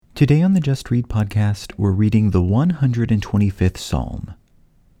Today on the Just Read podcast, we're reading the 125th Psalm.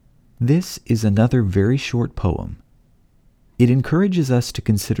 This is another very short poem. It encourages us to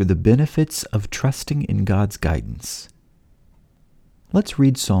consider the benefits of trusting in God's guidance. Let's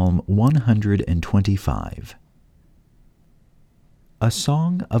read Psalm 125. A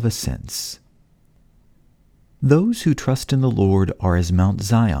Song of Ascents. Those who trust in the Lord are as Mount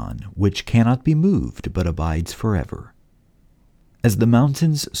Zion, which cannot be moved but abides forever. As the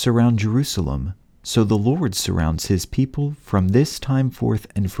mountains surround Jerusalem, so the Lord surrounds his people from this time forth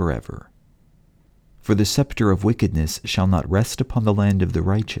and forever. For the scepter of wickedness shall not rest upon the land of the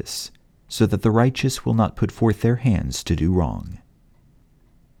righteous, so that the righteous will not put forth their hands to do wrong.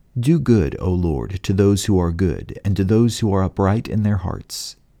 Do good, O Lord, to those who are good, and to those who are upright in their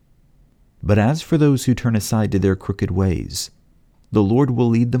hearts. But as for those who turn aside to their crooked ways, the Lord will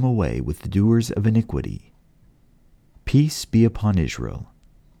lead them away with the doers of iniquity. Peace be upon Israel.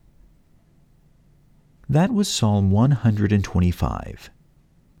 That was Psalm 125.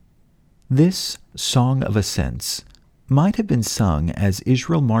 This Song of Ascents might have been sung as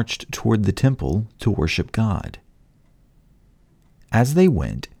Israel marched toward the temple to worship God. As they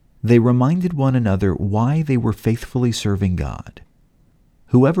went, they reminded one another why they were faithfully serving God.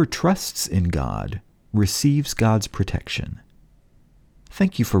 Whoever trusts in God receives God's protection.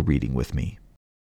 Thank you for reading with me.